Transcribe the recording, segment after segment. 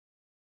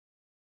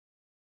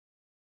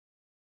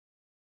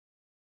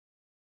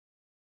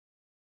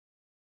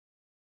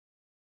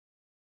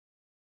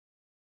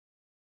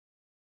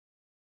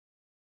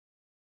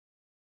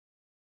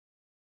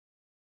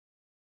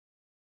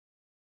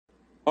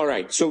All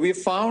right, so we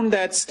found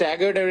that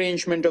staggered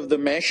arrangement of the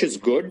mesh is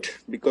good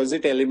because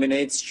it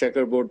eliminates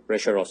checkerboard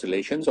pressure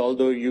oscillations,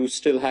 although you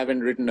still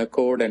haven't written a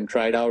code and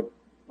tried out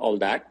all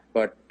that,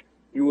 but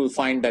you will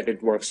find that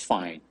it works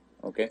fine,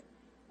 okay,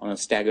 on a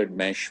staggered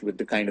mesh with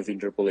the kind of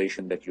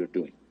interpolation that you're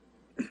doing.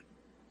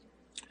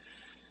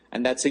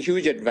 And that's a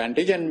huge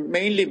advantage, and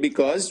mainly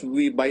because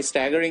by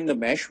staggering the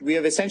mesh, we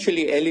have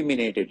essentially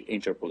eliminated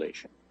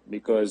interpolation,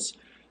 because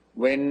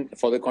when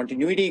for the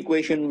continuity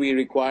equation we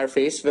require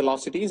phase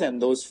velocities,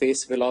 and those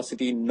phase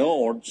velocity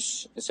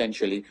nodes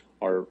essentially,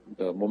 or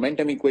the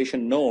momentum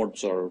equation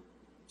nodes or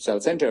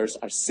cell centers,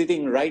 are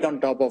sitting right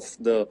on top of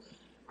the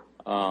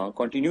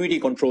continuity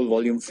control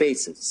volume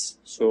faces.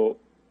 So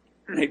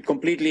it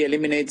completely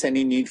eliminates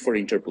any need for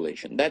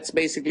interpolation. That's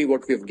basically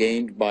what we've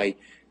gained by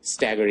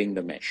staggering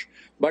the mesh.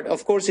 But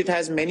of course it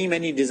has many,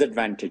 many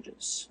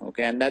disadvantages,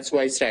 okay, and that's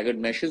why staggered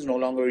mesh is no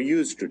longer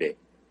used today,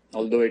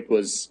 although it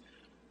was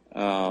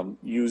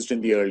used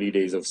in the early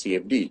days of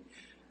CFD.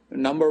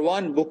 Number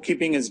one,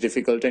 bookkeeping is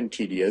difficult and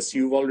tedious.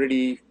 You've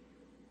already,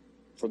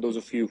 for those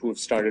of you who have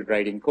started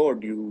writing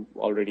code, you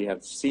already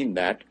have seen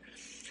that.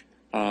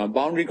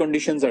 Boundary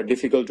conditions are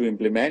difficult to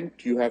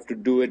implement. You have to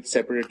do it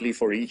separately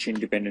for each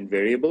independent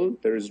variable.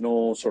 There is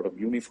no sort of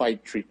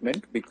unified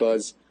treatment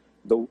because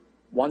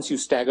once you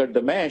stagger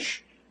the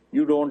mesh,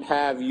 you don't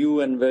have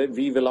u and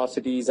v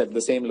velocities at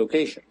the same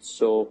locations.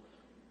 So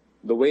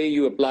the way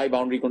you apply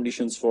boundary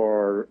conditions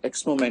for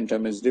x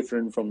momentum is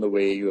different from the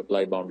way you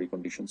apply boundary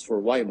conditions for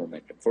y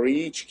momentum. For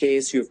each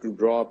case, you have to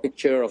draw a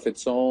picture of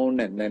its own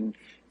and then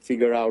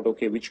figure out,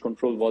 okay, which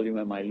control volume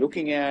am I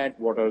looking at?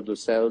 What are the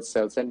cell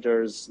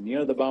centers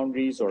near the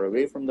boundaries or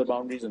away from the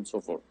boundaries, and so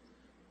forth.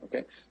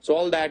 Okay, so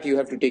all that you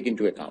have to take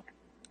into account.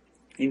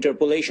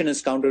 Interpolation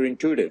is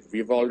counterintuitive.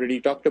 We've already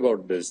talked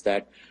about this,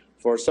 that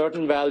for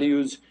certain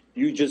values,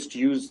 you just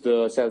use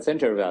the cell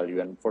center value,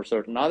 and for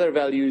certain other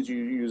values, you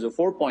use a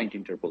 4-point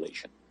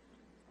interpolation,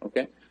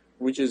 okay,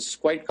 which is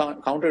quite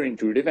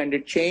counterintuitive, and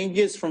it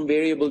changes from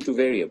variable to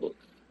variable.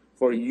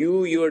 For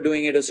u, you are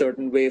doing it a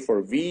certain way.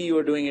 For v, you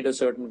are doing it a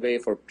certain way.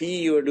 For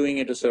p, you are doing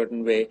it a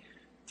certain way.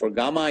 For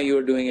gamma, you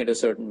are doing it a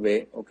certain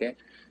way, okay?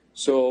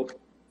 So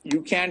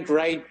you can't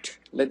write,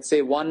 let's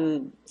say,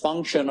 one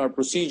function or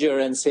procedure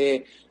and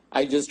say,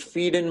 I just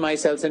feed in my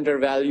cell center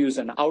values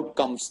and out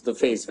comes the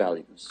phase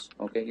values,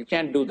 okay? You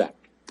can't do that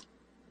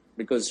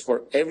because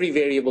for every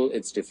variable,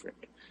 it's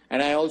different.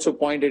 And I also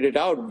pointed it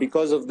out,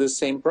 because of this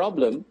same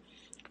problem,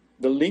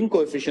 the link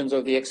coefficients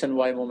of the x and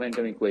y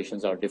momentum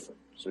equations are different.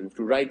 So you have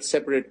to write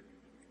separate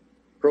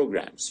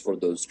programs for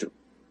those two,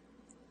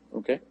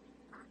 okay?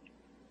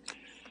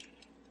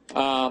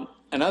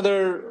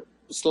 Another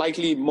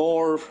slightly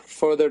more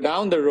further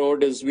down the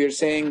road is we're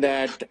saying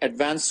that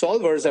advanced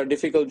solvers are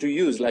difficult to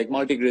use, like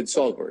multi-grid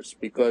solvers,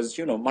 because,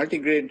 you know,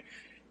 multi-grid,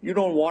 you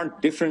don't want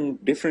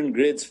different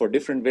grids for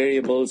different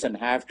variables and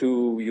have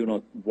to, you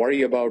know,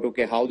 worry about,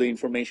 okay, how the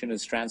information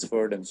is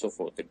transferred and so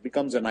forth. It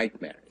becomes a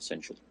nightmare,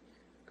 essentially.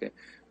 Okay.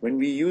 When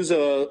we use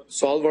a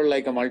solver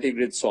like a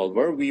multi-grid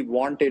solver, we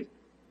want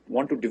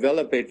to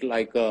develop it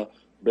like a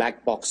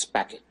black box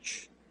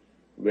package,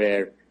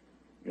 where,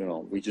 you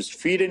know, we just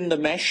feed in the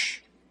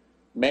mesh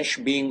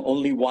being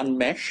only one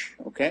mesh,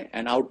 okay,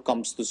 and out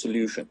comes the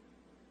solution.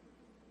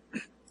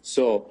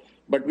 So,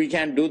 but we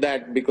can't do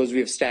that because we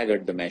have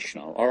staggered the mesh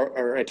now,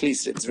 or at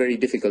least it's very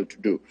difficult to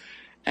do.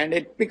 And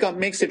it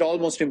makes it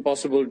almost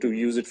impossible to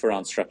use it for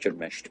unstructured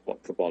mesh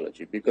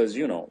topology, because,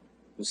 you know,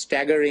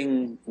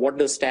 staggering, what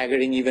does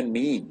staggering even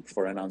mean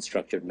for an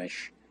unstructured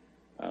mesh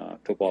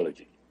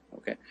topology,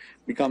 okay?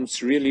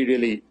 Becomes really,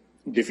 really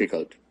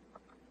difficult.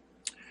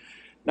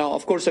 Now,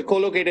 of course, a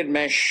collocated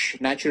mesh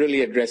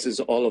naturally addresses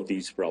all of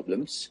these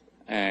problems,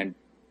 and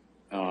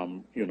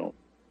you know,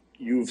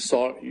 you've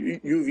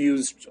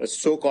used a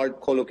so-called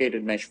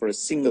collocated mesh for a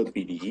single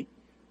PDE,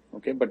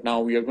 okay? But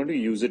now we are going to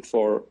use it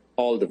for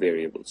all the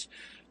variables.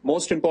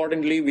 Most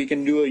importantly, we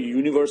can do a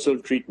universal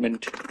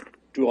treatment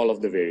to all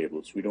of the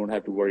variables. We don't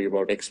have to worry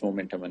about x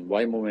momentum and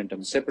y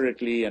momentum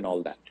separately and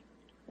all that,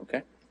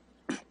 okay?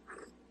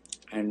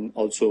 And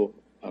also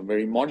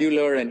very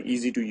modular and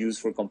easy to use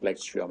for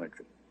complex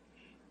geometry,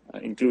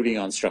 including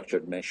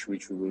unstructured mesh,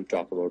 which we will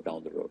talk about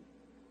down the road.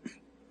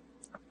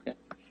 Okay.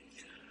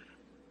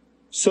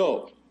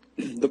 So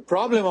the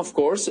problem, of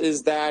course,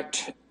 is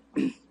that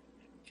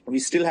we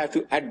still have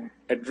to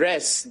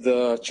address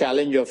the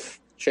challenge of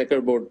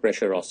checkerboard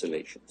pressure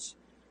oscillations.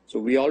 So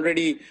we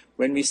already,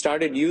 when we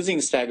started using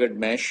staggered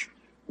mesh,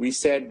 we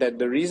said that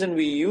the reason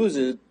we use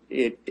it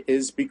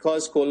is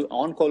because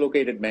on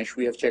collocated mesh,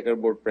 we have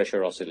checkerboard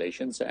pressure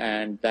oscillations,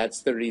 and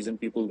that's the reason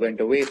people went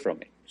away from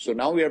it. So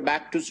now we are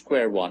back to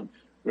square one,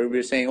 where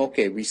we're saying,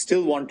 okay, we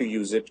still want to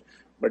use it,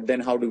 but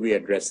then how do we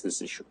address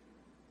this issue?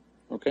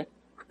 Okay.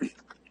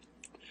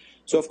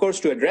 So of course,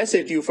 to address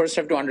it, you first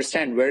have to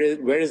understand where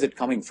is it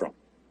coming from?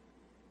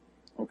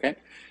 Okay.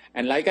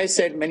 And like I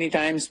said many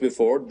times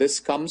before, this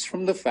comes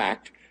from the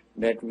fact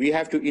that we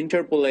have to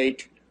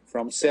interpolate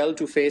from cell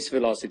to phase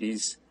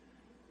velocities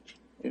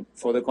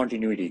for the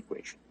continuity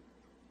equation.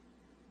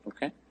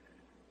 Okay.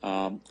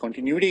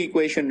 continuity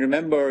equation,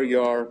 remember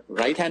your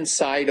right-hand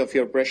side of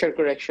your pressure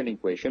correction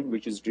equation,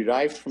 which is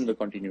derived from the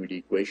continuity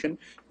equation,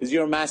 is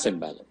your mass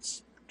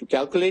imbalance. To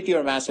calculate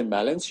your mass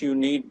imbalance, you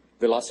need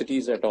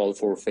velocities at all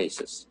four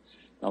faces.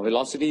 Now,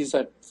 velocities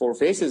at four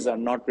faces are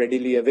not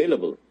readily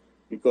available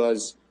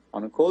because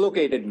on a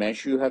co-located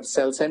mesh, you have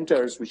cell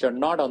centers which are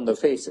not on the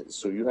faces,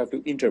 so you have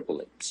to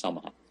interpolate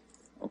somehow,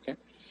 okay?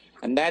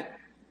 And that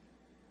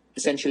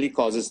essentially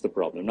causes the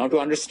problem. Now, to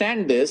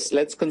understand this,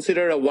 let's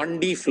consider a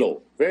 1D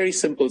flow, very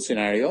simple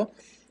scenario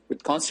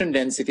with constant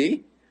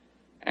density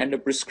and a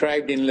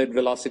prescribed inlet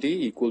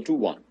velocity equal to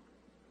 1,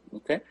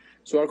 okay?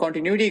 So our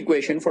continuity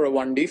equation for a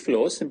 1D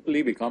flow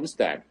simply becomes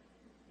that,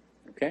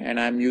 okay? And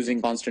I'm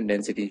using constant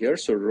density here,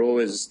 so rho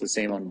is the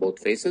same on both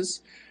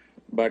faces,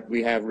 but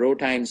we have rho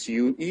times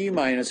UE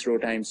minus rho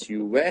times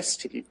U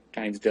west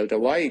times delta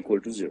Y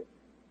equal to 0,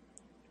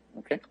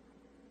 okay?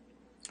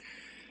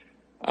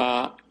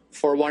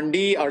 For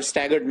 1D, our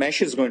staggered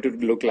mesh is going to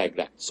look like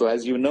that. So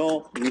as you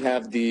know, we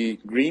have the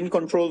green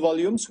control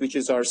volumes, which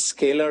is our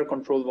scalar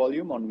control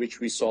volume on which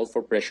we solve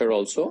for pressure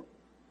also,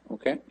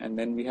 okay? And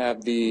then we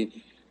have the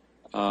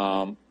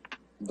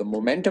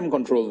momentum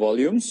control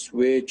volumes,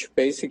 which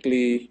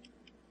basically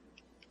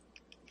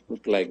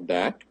look like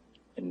that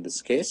in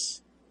this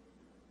case,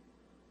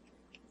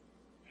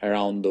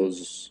 around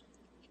those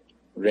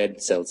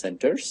red cell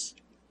centers.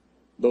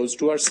 Those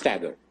two are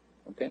staggered.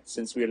 Okay,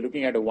 since we are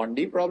looking at a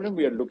 1D problem,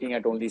 we are looking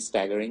at only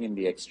staggering in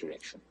the x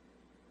direction.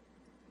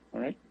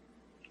 All right.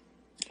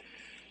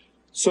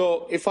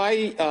 So if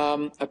I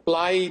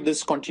apply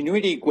this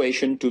continuity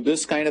equation to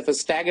this kind of a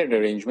staggered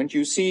arrangement,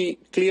 you see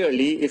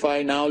clearly if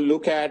I now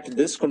look at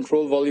this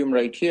control volume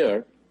right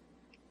here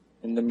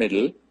in the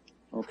middle,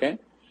 okay,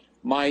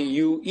 my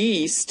U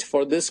east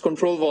for this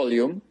control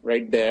volume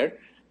right there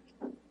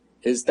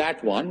is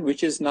that one,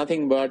 which is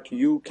nothing but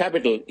U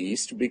capital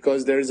east,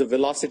 because there is a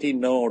velocity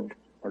node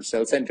or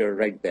cell center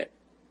right there,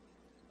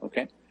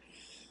 okay?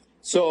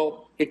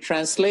 So it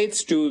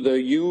translates to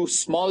the U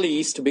small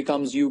east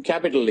becomes U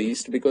capital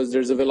east because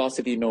there's a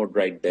velocity node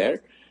right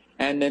there.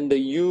 And then the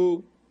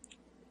U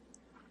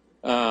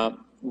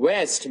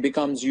west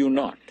becomes U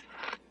naught.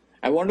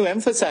 I want to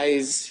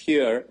emphasize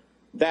here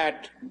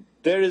that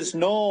there is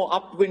no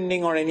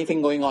upwinding or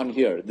anything going on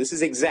here. This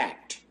is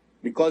exact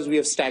because we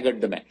have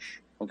staggered the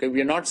mesh. Okay,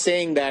 we are not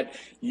saying that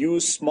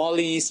U small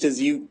east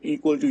is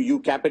equal to U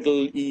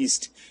capital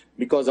east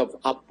because of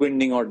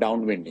upwinding or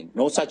downwinding.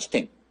 No such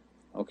thing,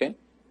 okay?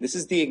 This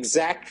is the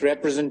exact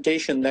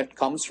representation that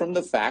comes from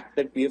the fact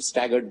that we have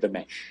staggered the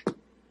mesh.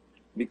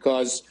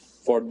 Because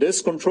for this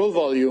control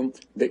volume,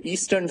 the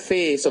eastern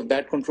face of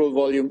that control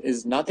volume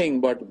is nothing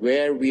but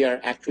where we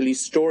are actually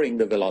storing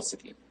the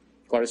velocity,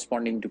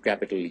 corresponding to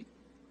capital E.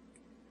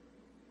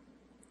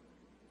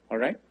 All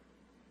right?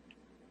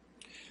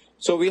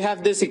 So we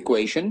have this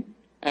equation.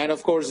 And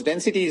of course,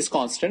 density is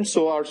constant,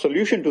 so our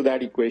solution to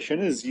that equation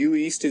is U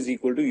east is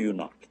equal to U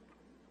naught.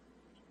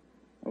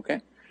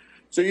 Okay?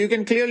 So you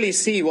can clearly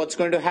see what's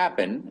going to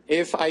happen.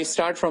 If I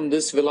start from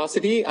this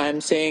velocity,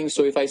 I'm saying,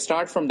 so if I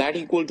start from that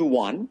equal to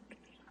 1,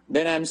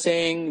 then I'm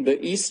saying the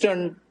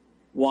eastern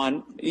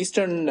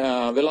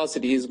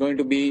velocity is going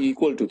to be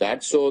equal to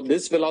that. So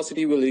this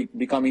velocity will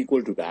become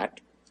equal to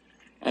that.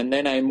 And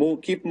then I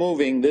keep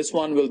moving, this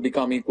one will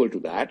become equal to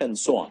that, and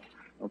so on.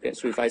 Okay,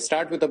 so if I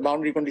start with a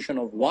boundary condition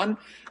of 1,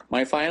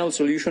 my final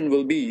solution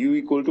will be U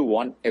equal to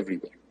 1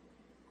 everywhere.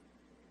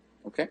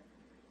 Okay,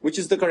 which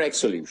is the correct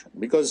solution,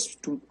 because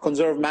to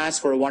conserve mass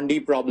for a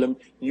 1D problem,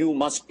 U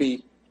must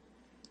be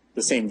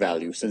the same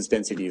value since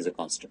density is a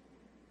constant.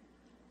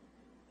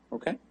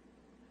 Okay,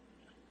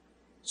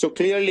 so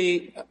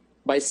clearly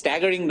by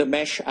staggering the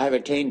mesh, I have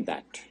attained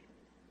the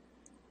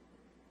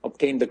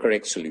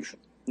correct solution.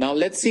 Now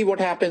let's see what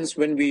happens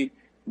when we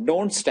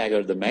don't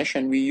stagger the mesh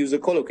and we use a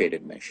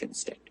collocated mesh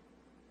instead.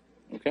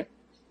 Okay.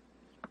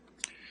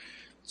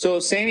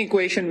 So same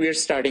equation we are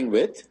starting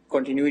with,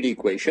 continuity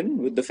equation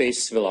with the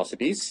phase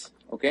velocities.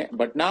 Okay.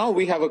 But now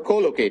we have a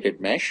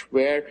collocated mesh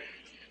where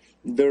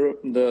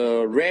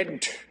the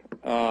red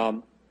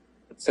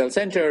cell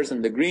centers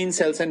and the green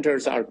cell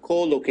centers are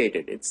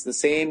co-located. It's the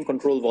same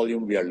control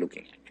volume we are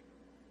looking at.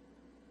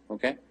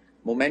 Okay.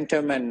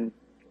 Momentum and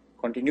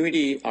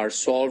continuity are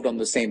solved on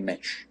the same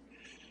mesh.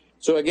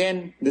 So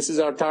again, this is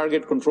our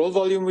target control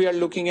volume we are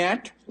looking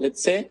at,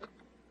 let's say,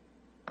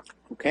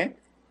 okay?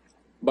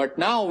 But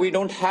now we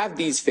don't have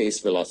these phase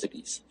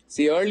velocities.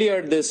 See,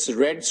 earlier this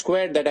red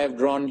square that I've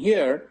drawn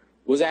here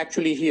was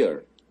actually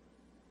here,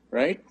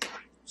 right?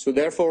 So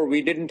therefore,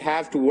 we didn't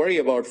have to worry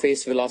about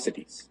phase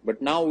velocities.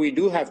 But now we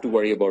do have to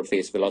worry about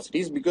phase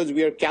velocities because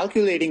we are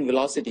calculating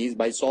velocities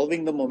by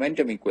solving the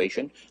momentum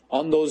equation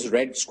on those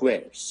red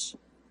squares,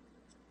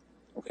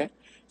 okay?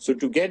 So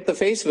to get the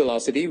phase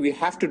velocity, we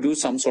have to do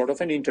some sort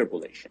of an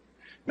interpolation.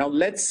 Now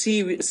let's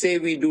say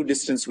we do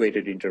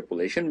distance-weighted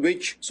interpolation,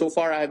 which so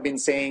far I've been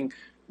saying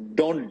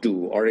don't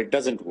do or it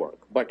doesn't work.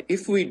 But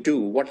if we do,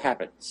 what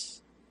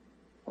happens?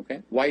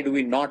 Okay, why do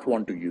we not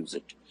want to use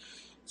it?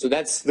 So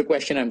that's the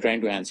question I'm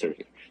trying to answer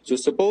here. So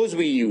suppose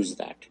we use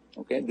that.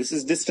 Okay, this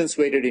is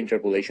distance-weighted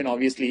interpolation,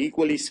 obviously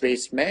equally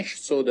spaced mesh,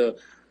 so the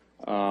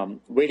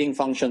weighting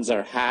functions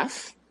are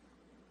half.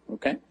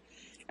 Okay,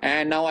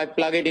 and now I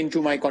plug it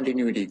into my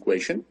continuity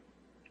equation.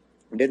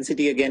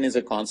 Density again is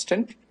a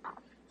constant.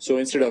 So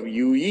instead of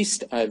U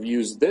east, I've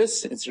used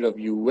this. Instead of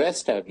U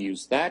west, I've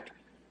used that.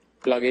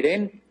 Plug it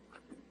in.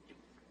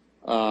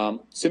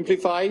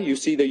 Simplify, you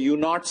see the U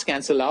naughts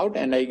cancel out,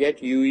 and I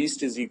get U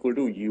east is equal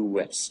to U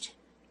west.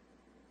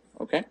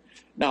 Okay.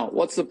 Now,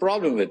 what's the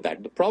problem with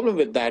that? The problem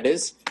with that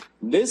is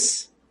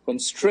this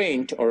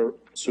constraint or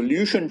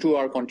solution to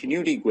our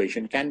continuity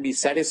equation can be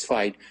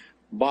satisfied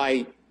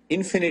by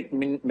infinite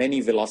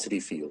many velocity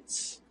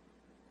fields.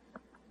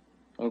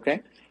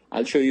 Okay.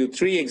 I'll show you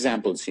 3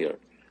 examples here.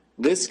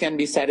 This can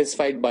be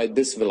satisfied by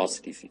this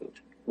velocity field,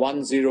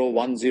 1, 0,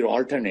 1, 0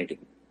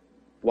 alternating.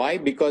 Why?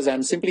 Because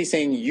I'm simply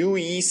saying U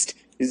east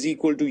is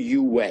equal to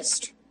U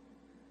west.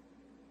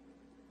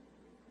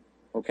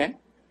 Okay?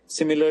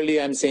 Similarly,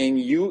 I'm saying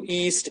U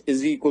east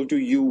is equal to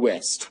U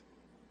west.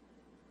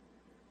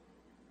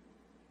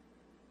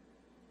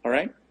 All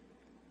right?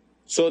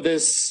 So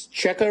this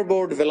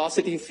checkerboard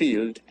velocity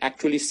field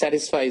actually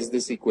satisfies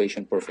this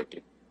equation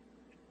perfectly.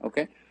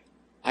 Okay?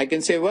 I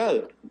can say,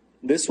 well,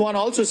 this one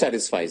also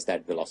satisfies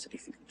that velocity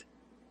field.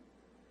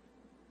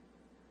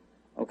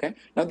 Okay.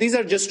 Now these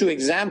are just 2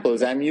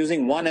 examples. I'm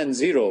using 1 and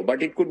 0,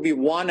 but it could be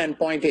 1 and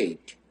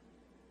 0.8.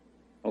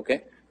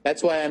 Okay.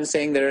 That's why I'm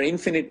saying there are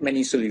infinite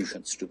many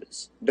solutions to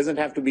this. It doesn't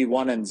have to be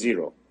 1 and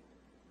 0.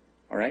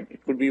 All right.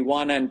 It could be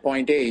 1 and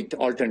 0.8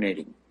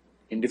 alternating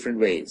in different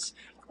ways.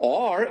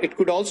 Or it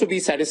could also be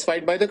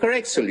satisfied by the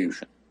correct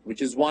solution,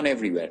 which is 1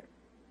 everywhere.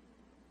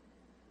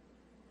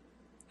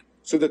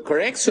 So the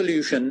correct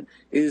solution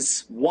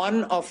is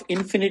one of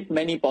infinite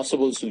many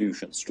possible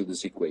solutions to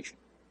this equation.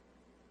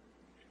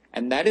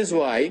 And that is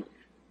why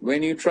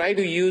when you try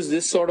to use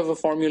this sort of a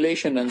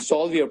formulation and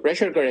solve your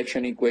pressure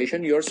correction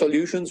equation, your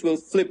solutions will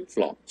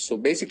flip-flop. So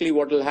basically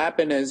what will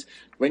happen is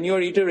when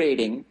you're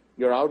iterating,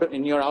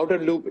 in your outer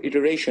loop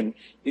iteration,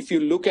 if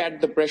you look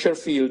at the pressure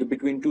field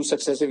between 2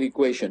 successive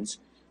equations,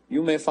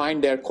 you may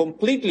find they're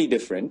completely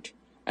different.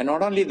 And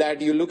not only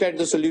that, you look at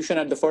the solution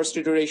at the first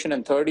iteration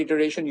and third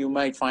iteration, you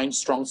might find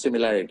strong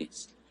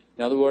similarities.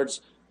 In other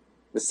words,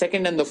 the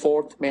second and the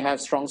fourth may have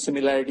strong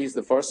similarities.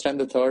 The first and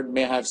the third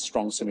may have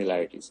strong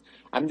similarities.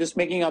 I'm just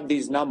making up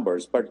these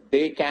numbers, but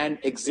they can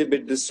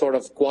exhibit this sort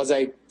of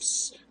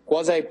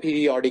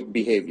quasi-periodic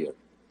behavior.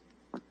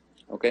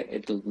 Okay,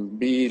 it will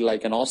be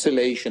like an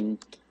oscillation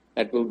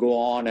that will go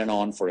on and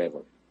on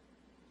forever.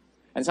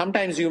 And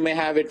sometimes you may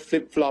have it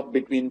flip-flop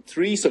between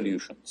 3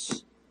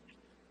 solutions.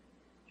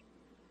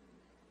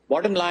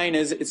 Bottom line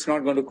is it's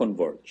not going to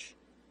converge.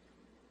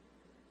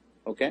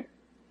 Okay,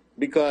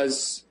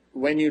 because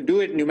when you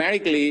do it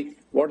numerically,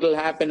 what will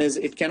happen is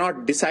it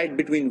cannot decide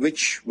between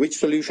which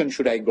solution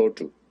should I go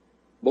to.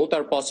 Both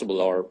are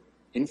possible, or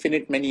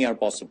infinite many are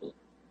possible.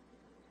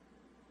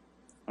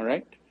 All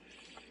right?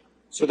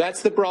 So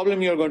that's the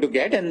problem you're going to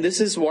get, and this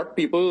is what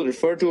people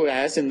refer to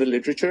as in the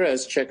literature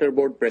as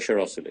checkerboard pressure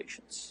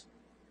oscillations.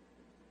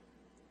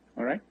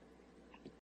 All right?